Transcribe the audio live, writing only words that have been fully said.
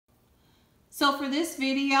So for this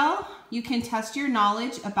video, you can test your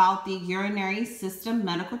knowledge about the urinary system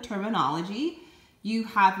medical terminology. You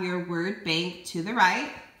have your word bank to the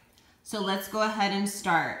right. So let's go ahead and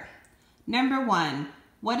start. Number 1,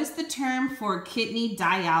 what is the term for kidney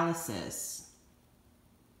dialysis?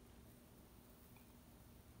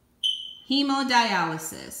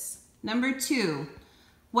 Hemodialysis. Number 2,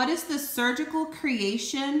 what is the surgical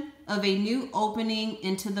creation of a new opening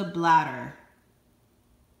into the bladder?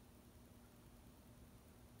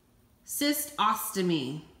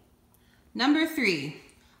 Cystostomy. Number 3,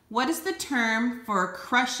 what is the term for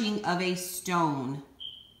crushing of a stone?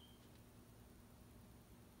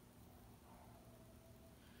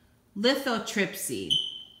 Lithotripsy.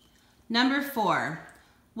 Number 4,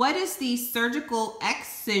 what is the surgical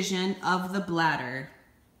excision of the bladder?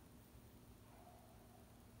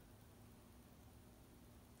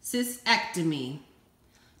 Cystectomy.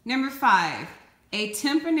 Number 5, a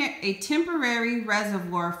temporary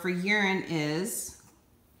reservoir for urine is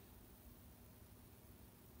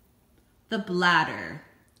the bladder.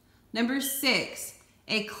 Number 6,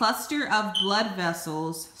 a cluster of blood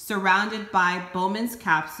vessels surrounded by Bowman's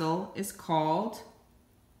capsule is called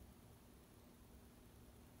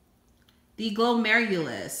the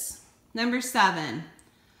glomerulus. Number 7,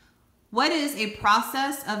 what is a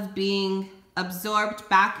process of being absorbed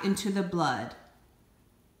back into the blood?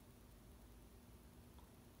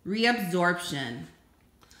 Reabsorption.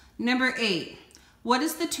 Number 8, what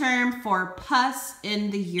is the term for pus in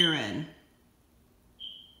the urine?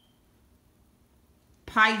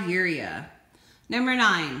 Pyuria. Number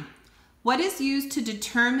 9, what is used to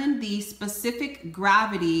determine the specific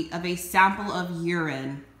gravity of a sample of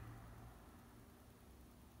urine?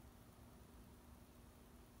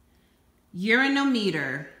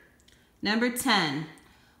 Urinometer. Number 10,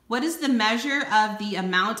 what is the measure of the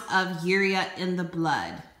amount of urea in the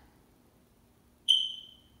blood?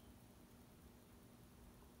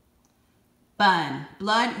 BUN,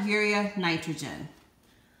 blood urea nitrogen.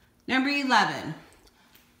 Number 11,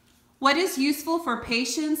 what is useful for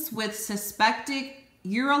patients with suspected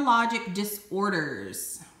urologic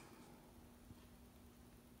disorders?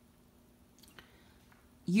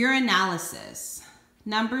 Urinalysis.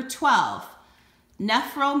 Number 12,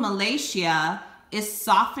 nephromalacia is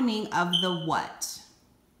softening of the what?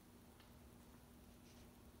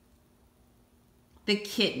 The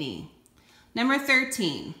kidney. Number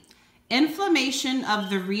 13, inflammation of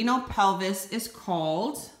the renal pelvis is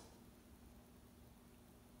called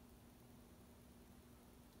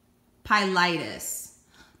pyelitis.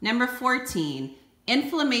 Number 14,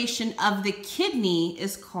 inflammation of the kidney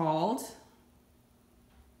is called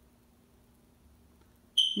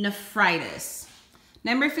nephritis.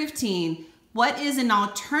 Number 15, what is an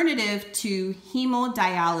alternative to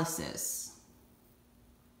hemodialysis?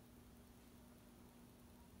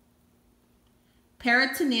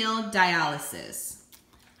 Peritoneal dialysis.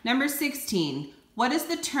 Number 16, what is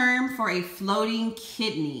the term for a floating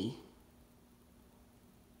kidney?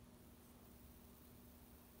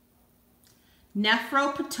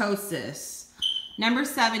 Nephroptosis. Number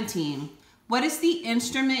 17, what is the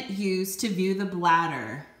instrument used to view the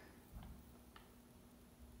bladder?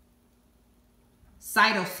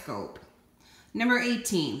 Cystoscope. Number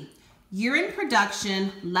 18, urine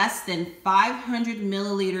production less than 500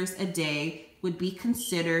 milliliters a day would be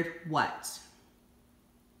considered what?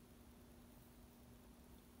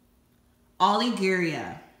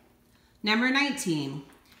 Oliguria. Number 19,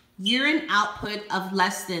 urine output of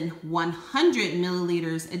less than 100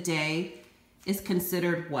 milliliters a day is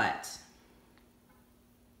considered what?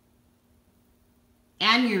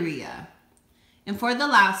 Anuria. And for the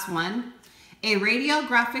last one, a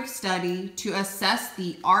radiographic study to assess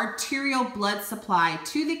the arterial blood supply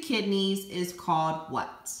to the kidneys is called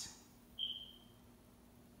what?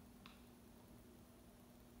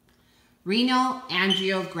 Renal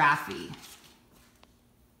angiography.